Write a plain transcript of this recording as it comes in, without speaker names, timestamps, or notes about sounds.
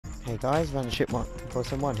Hey guys, Van Shipmark for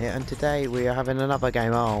someone here, and today we are having another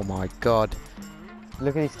game. Oh my god.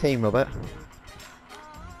 Look at his team, Robert.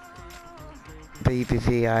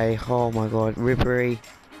 BBVA, oh my god. Ribery,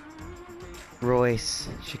 Royce,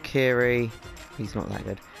 Shaqiri, he's not that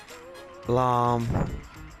good. Lahm,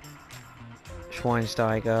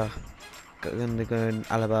 Schweinsteiger, Gundogan,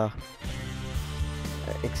 Alaba,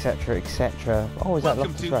 etc, etc. Oh, is that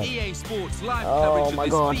Loftus Road? Oh my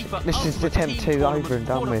god, this is attempt 2 over and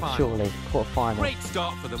done with, surely. Quarter-final. Great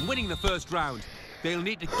start for them, winning the first round. They'll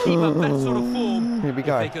need to keep up that sort of form Here we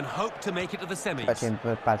go. if they can hope to make it to the semis. Actually,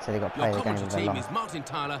 bad said they got to play the game with their team life. is Martin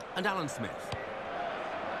Tyler and Alan Smith.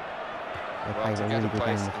 They Well, played to a get really a good game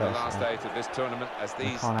place in the in the first last round. 8 of this tournament, as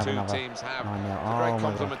these can't have two another teams have 9-0. a Oh great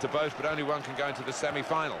my compliment to both, but only one can go into the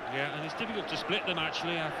semi-final. Yeah, and it's difficult to split them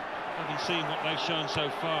actually, having seen what they've shown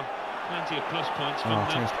so far. Plenty of plus points from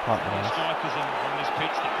changed the part there. strikers on this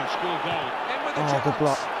pitch that can score goal. In with the Oh, chance. good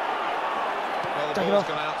block. Well, the Take it ball's off.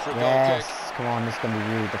 gone out for a goal Yes, kick. come on, this is going to be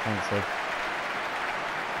really defensive.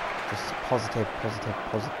 Just positive.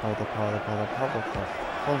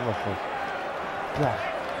 Yeah,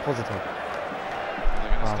 positive. They're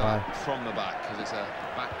going to Bravo. start from the back, because it's a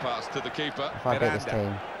back pass to the keeper. If I beat this Miranda.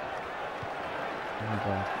 team. Oh my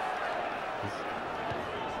god.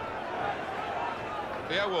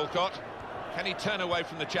 Theo Walcott, can he turn away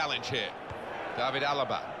from the challenge here? David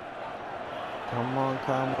Alaba. Come on,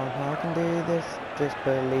 I can do this. Just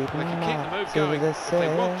believe They me. can keep the move going if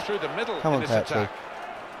they walk through the middle Come in on, this Kirksey. attack.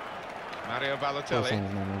 Mario Still Balotelli. saying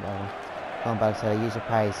his name, whatever. Come on, Balotelli, use your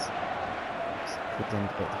pace. Put them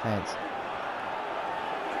to bit defence.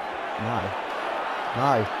 No.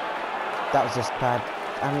 That was just bad.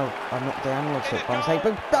 Analog. I'm not the analog stick by mistake,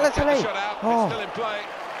 but Balotelli! Shot out. Oh! It's still in play.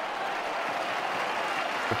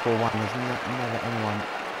 Before one, there's never anyone.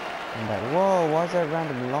 And like, whoa, why is there a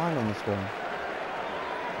random line on the screen?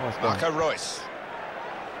 Oh, it's gone. Marco Royce. I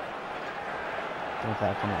don't know if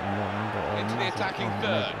that'll come out in the wrong angle or Into the nothing. attacking Oh,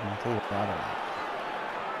 third. maybe my TV, I don't know.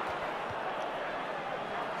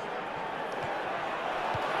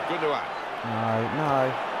 Gundogan.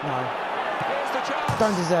 No. Here's the chance.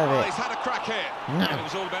 Don't deserve Oh, it. he's had a crack here. No. It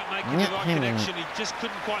was all about making the right connection, he just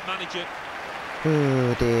couldn't quite manage it.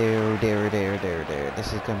 Oh dear.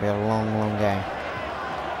 This is going to be a long game.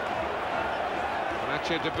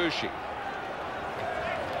 Mathieu Debuchy.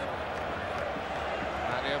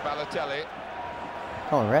 Mario Balotelli.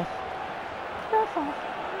 Come on, ref.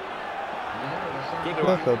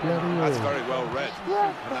 Gundogan. That's very well read.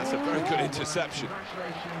 And that's a very good interception.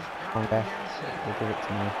 Come on, ref. You'll give it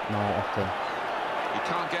to me. No, often. You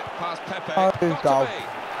can't get past Pepe. Oh, Got goal. to be.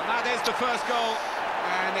 And that is the first goal.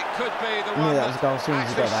 And it could be the knew one that was a goal as soon as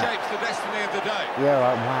you actually got that. shapes the destiny of the day. Yeah,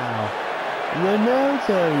 right, wow.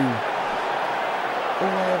 Ronaldo! All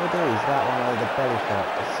I ever do is that one over the belly shot.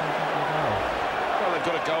 It's so fucking well. Well, they've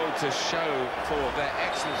got a goal to show for their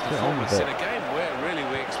excellent Get on with performance in it. a game where really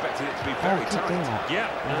we expected it to be Oh, very keep doing tight. that. Yeah,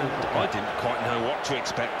 I didn't quite know what to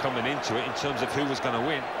expect coming into it in terms of who was going to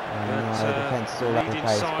win. No, defence is all over the lead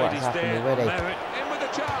place. inside What's is happened there, already? Merritt. In with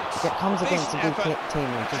a chance. It comes against a good Decent team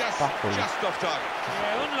and just buckles. just off target.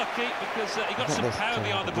 Yeah, unlucky because he got some power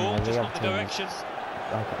behind the ball, just not the direction.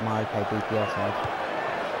 Like at my OK BPL side.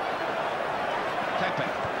 Pepe.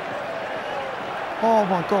 Oh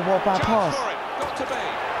my god, what a bad Chance pass! for it. Got to be.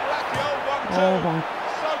 That's the old 1-2. Oh my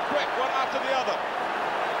So quick, one after the other.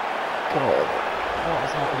 god. What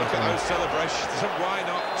is happening Look to at me? those celebrations. Why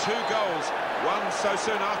not? 2 goals, one so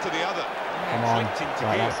soon after the other. Come on. Clicked into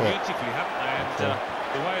Right, gear that's it. beautifully, haven't they? And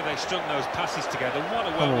the way they strung those passes together, what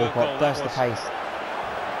a Come on, well-worked goal Walcott, that burst the was. pace.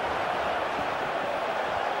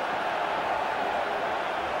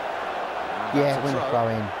 Yeah, win the throw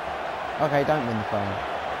in. Okay, don't win the throw in.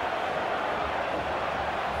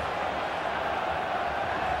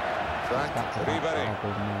 Frank Back to that Ribery.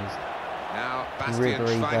 horrible news. Now Bastian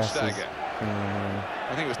Ribery versus Schweinsteiger.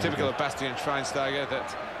 I think it was Very typical good. of Bastian Schweinsteiger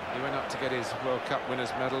that he went up to get his World Cup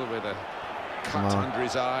winners' medal with a Come cut on. under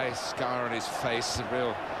his eye, scar on his face, a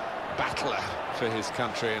real battler for his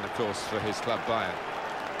country and, of course, for his club Bayern.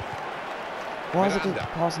 Why is it Miranda. keep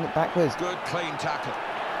passing it backwards? Good, clean tackle.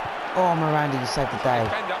 Oh, Miranda, you saved the day.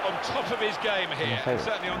 Defender on top of his game here, favourite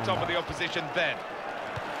certainly on top of the opposition then.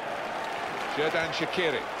 Xherdan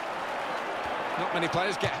Shaqiri. Not many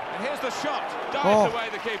players get. And here's the shot. Dives away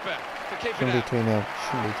the keeper to keep it Shouldn't be out. 2-0.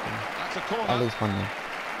 Shouldn't be 2-0. That's a corner. At least 1-0.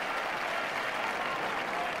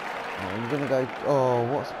 Oh, you're gonna go. Oh,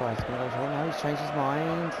 what a surprise! He's gonna go. Oh no, he's changed his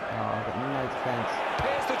mind. Oh, I've got no defence.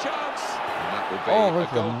 Here's the chance. And that would be Oh, a look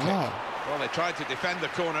goal at kick. that. Well, they tried to defend the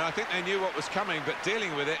corner. I think they knew what was coming, but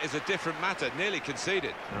dealing with it is a different matter. Nearly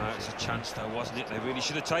conceded. No, it's a chance though, wasn't it? They really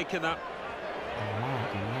should have taken that.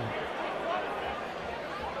 Oh,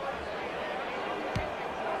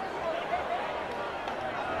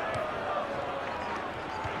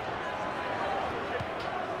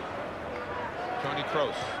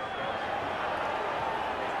 Kroos.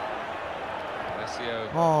 Alessio.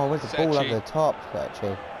 Oh, where's the ball over Secchi. the top,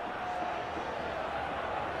 Secchi?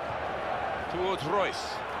 Towards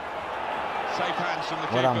Royce. Safe hands from the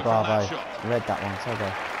Well done, keeper from Bravo. that shot. Read that one, so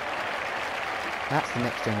good. That's the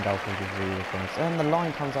next gen goalkeeper really finished. And the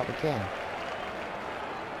line comes up again.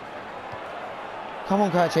 Come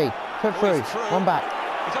on, Kirchy. Put through. One back.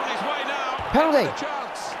 He's on his way now. Penalty. That's the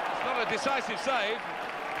chance. It's not a decisive save.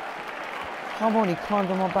 Come on, he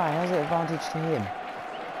climbed on my back. How's it advantage to him?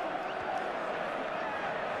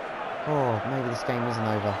 Oh, maybe this game isn't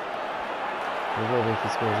over. It will be if he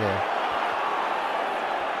scores here.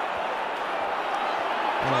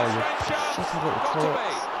 Oh, you shitty little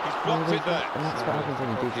tricks. He's blocked it there. And that's what happens when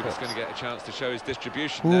you do Goalkeeper's tricks. going to get a chance to show his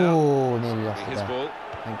distribution now. Ooh, nearly lost it His there. ball.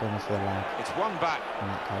 Thank goodness for the lag It's one back. in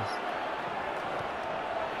that case.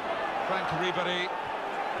 Frank Ribéry.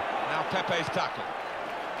 Now Pepe's tackle.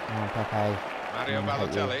 Come on, Pepe. Mario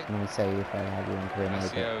Balotelli. Let me say if I have you in career mode.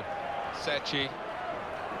 Alessio Secchi.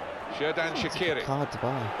 Xherdan It's Shaqiri. hard to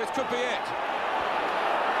buy. This could be it.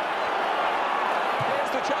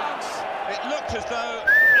 Here's the chance. It looked as though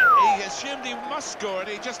he assumed he must score and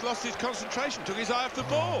he just lost his concentration, took his eye off the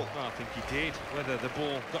ball. Well, I think he did. Whether the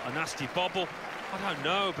ball got a nasty bobble, I don't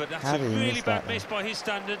know, but that's How a did he really miss bad that, miss by his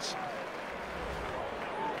standards.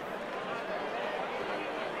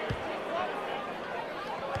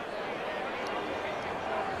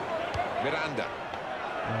 Miranda.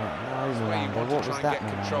 No, Where you Miranda. want What to was try and that,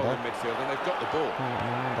 get control in Miranda? midfield, and they've got the ball.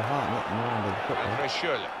 Miranda Hart, not Miranda the football. Andre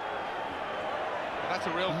Schürrle. That's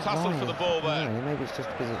a real That tussle line for the is- ball I don't there. know, maybe it's just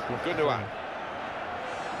because it's left. Gundogan.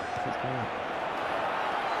 It's going up.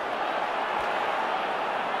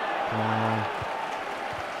 Come on.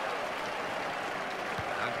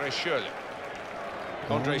 Andre Schürrle.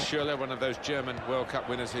 Andre Schürrle, one of those German World Cup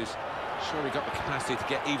winners who's surely got the capacity to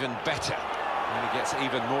get even better when he gets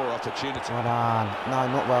even more opportunity. Well done. No,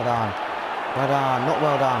 not well done. Well done. Not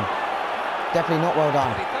well done. Definitely not well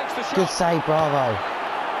done. And he thanks the shot. Good save, bravo.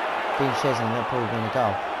 Dean Chesney, that probably been a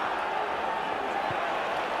goal.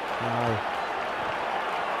 No.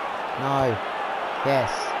 No.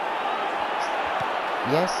 Yes.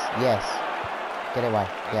 Yes. Yes. Get it away.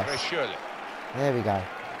 Andre Yes. Schürrle. There we go.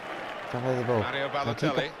 Jump over the ball. Mario No,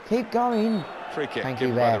 Balotelli. keep going. Free kick Thank you,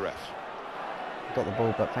 given by the ref. ref. Got the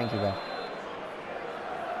ball, but thank you, ref.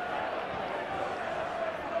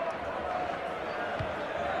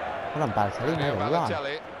 Well done, Balotelli. Made Mario a run.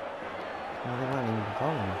 Balotelli. No, they weren't even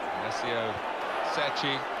following. Alessio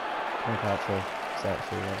Secchi. Come on, Kirchy.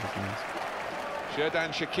 Secchi, everything. Xherdan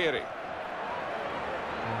Shaqiri.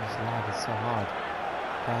 Oh, this lag is so hard.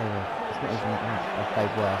 Very. It's not even that much. I've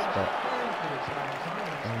played worse, but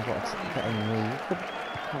you've got to get in the You could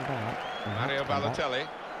come back. You have Mario to come back. Balotelli.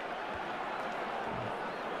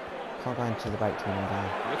 Can't go into the break 2-0 down.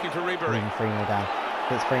 Looking for Even Ribéry. 3-0 down.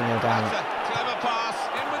 It's 3-0 down. That's a clever pass.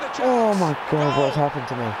 In with a chance. Oh my god, Goal. what's happened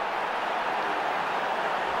to me?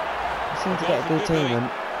 I seem to get a good team and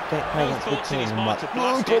get play against a good Thoughts in team his and mind like, to no, I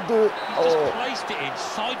blast can't it. do it. He just Oh. placed it in,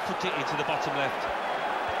 side-foot it into the bottom left.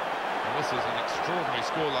 Well, this is an extraordinary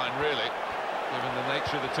scoreline, really, given the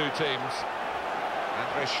nature of the two teams.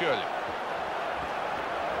 Andre Schürrle.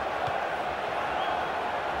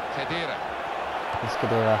 Khedira. It's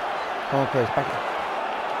Khedira. Come on, Chris, back.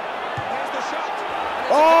 Here's the shot.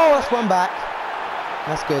 Oh, that's one back.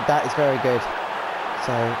 That's good, that is very good.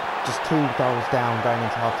 So, just 2 goals down going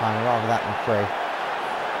into half-time, rather that than 3.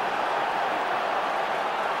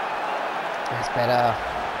 That's better.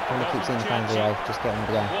 I want to keep seeing the fans away, just get them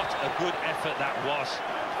again. What a good effort that was.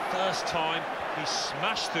 First time, he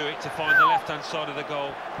smashed through it to find the left-hand side of the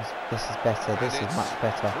goal. This is better, this And is it's much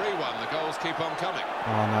better. 3-1, the goals keep on coming.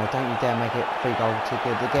 Oh no, don't you dare make it 3 goal too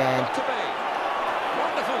good again. Got to be.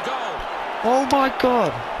 Wonderful goal. Oh my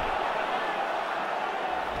god!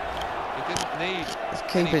 He didn't need This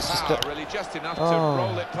any keeper's just power, really, just enough to Oh.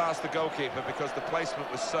 roll it past the goalkeeper because the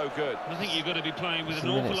placement was so good. I think you've got to be playing with It's an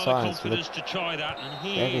a awful minute lot of silence for the- confidence to try that, and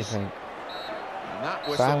he is. everything. And that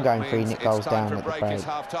So I'm going 3 means Nick it's goals time down for at the break. break. It's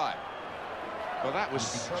half-time. Well, that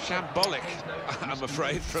was shambolic, I'm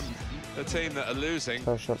afraid, from the team that are losing.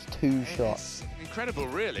 First shot's 2 shots. It's incredible,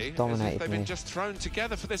 really. as if Dominated they've been me. just thrown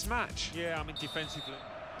together for this match. Yeah, I mean, defensively.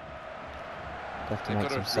 Have to They've make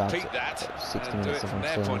got to some subs. repeat that 60 and do minutes it if from I'm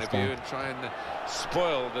their still in point this of view game. and try and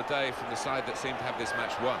spoil the day from the side that seem to have this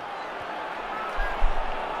match won.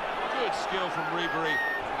 Good skill from Ribéry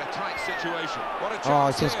in a tight situation. What a chance. Oh,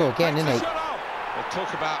 he's going to score again, Takes isn't he? the shot off. Well,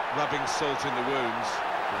 talk about rubbing salt in the wounds.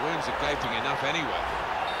 The wounds are gaping enough anyway.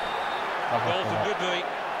 A goal from Ribéry,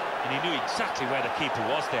 and he knew exactly where the keeper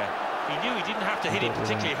was there. He knew he didn't have to hit it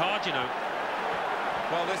particularly hard, you know.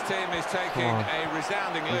 Well, this team is taking a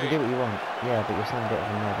resounding You lead. can do what you want. Yeah, but you're saying a bit of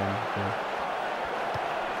a nod then. Yeah.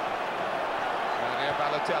 Mario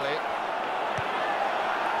Balotelli.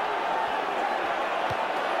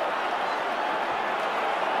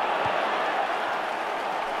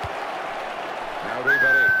 Now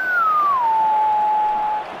Ribéry.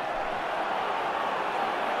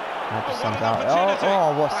 That just Oh, what sums an out. opportunity.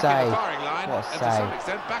 Oh, what Back in save. the firing line, What a and to some save.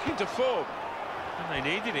 extent back into form. And they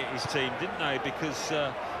needed it, his team, didn't they? Because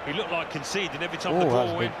he looked like conceding every time Oh, the that was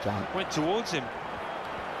ball a big jump. went towards him.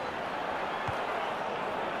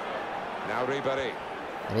 Now Ribéry.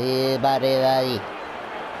 Ribéry.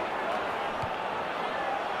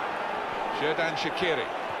 Xherdan Shaqiri.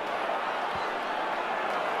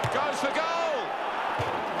 Goes for goal!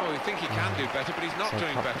 Oh, we think he can do better, but he's not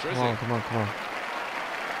doing better, is he? Come on.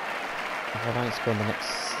 If I don't spend the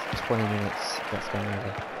next 20 minutes, that's going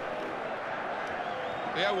over.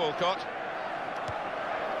 Leo Walcott.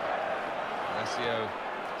 Alessio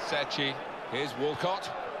Secchi. Here's Walcott.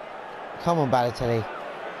 Come on, Balotelli.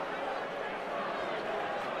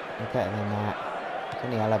 You're better than that. It's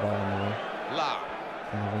only Alaba on the wing. La.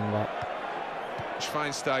 On the wing back.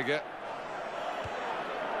 Schweinsteiger.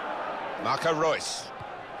 Marco Reus.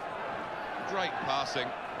 Great passing.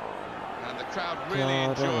 And the crowd really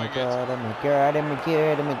enjoying it. Oh my god. That's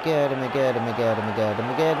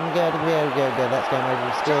going over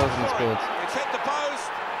his skills and speed. It's hit the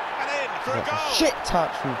post and in for a goal. Shit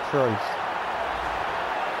touch from Cruz.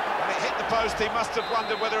 When it hit the post, he must have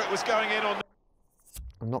wondered whether it was going in or not.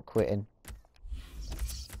 I'm not quitting.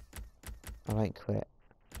 I won't quit.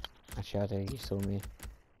 Actually, I do. You saw me.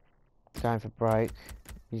 Going for broke.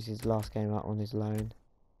 Use his last game up on his loan.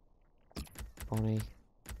 Bonnie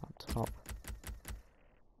up top.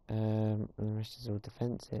 And the rest is all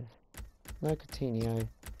defensive. No Coutinho.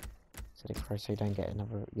 So the Crosso don't get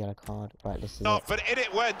another yellow card. Right, this is it. But in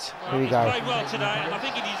it went. Here we go. He's played well today, and I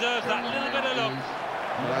think he deserves that little bit of luck.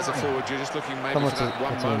 Well, as a forward, you're just looking maybe for that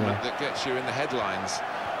one moment that gets you in the headlines.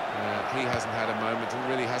 He hasn't had a moment and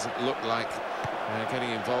really hasn't looked like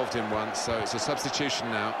getting involved in one, so it's a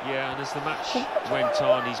substitution now. Yeah, and as the match went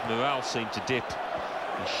on, his morale seemed to dip.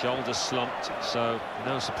 His shoulders slumped, so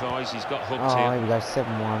no surprise he's got hooked here. here. Here we go,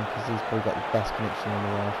 7-1, because he's probably got the best connection in the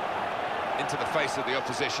world. Into the face of the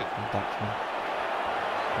opposition. Dutchman.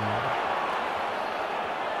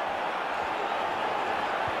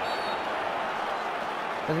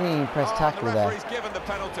 Doesn't even press tackle the there. referee's given the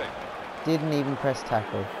penalty. Didn't even press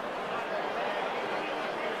tackle.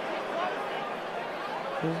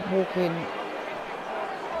 He's walking.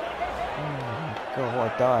 Oh my god,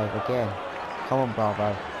 what a dive again. Come on,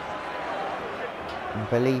 Bravo. I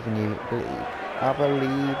believe in you. I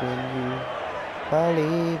believe in you.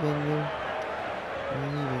 Believe in you.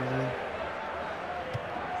 Believe in you.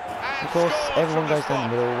 Of course, everyone goes down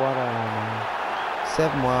the middle. What a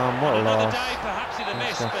 7-1, what a Another loss. day, perhaps in a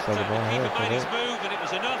miss, but the keeper made his move and it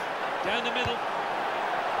was enough. Down the middle.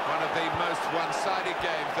 One of the most one-sided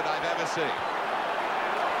games that I've ever seen.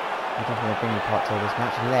 I don't think they'll bring the part to this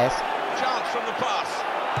match unless... Chance from the pass.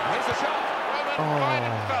 Here's the shot. Roman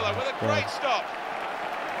Weidenfeller with a great stop.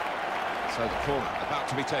 So the corner about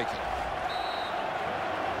to be taken.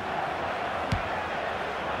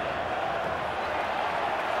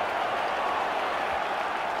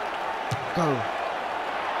 Go.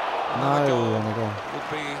 Another No, goal and again. would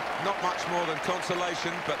be not much more than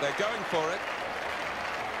consolation, but they're going for it.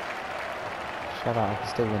 Shut up, I can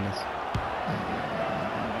still win this.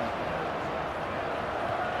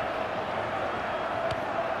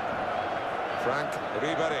 Frank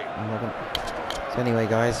Ribéry. So anyway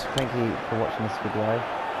guys, thank you for watching this video.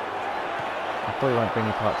 I probably won't bring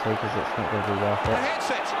you part 2 because it's not going to be worth it. Hits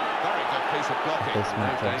it. Very good piece of blocking. This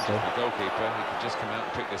match, No danger obviously. for the goalkeeper. He could just come out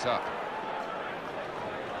and pick this up.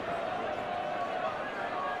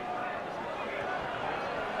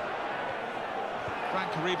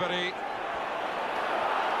 Frank Ribéry.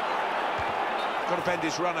 Got to bend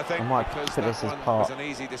his run, I think, I might because put that this as one part was an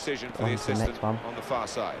easy decision for the on to the next assistant one. on the far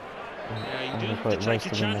side. Yeah, I'm you going do to put it race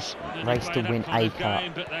take to a win chance. this. Race to win a cup.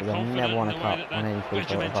 Game, but Because I've never won a cup on any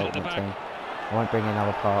FIFA or Ultimate Team. I won't bring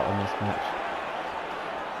another part on this match.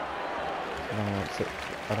 I don't want to sit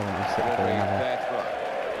for another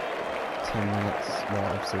 10 minutes. Well,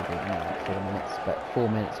 obviously not like 4 minutes, but 4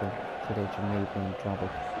 minutes of footage of me being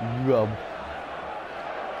robbed.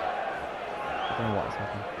 I don't know what's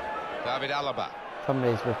happened. David Alaba. Some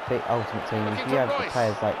of these with fit Ultimate Team, if you have the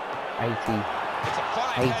players like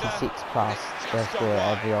 86 plus, they'll score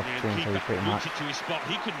every opportunity pretty much. To his spot.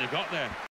 He couldn't have got there.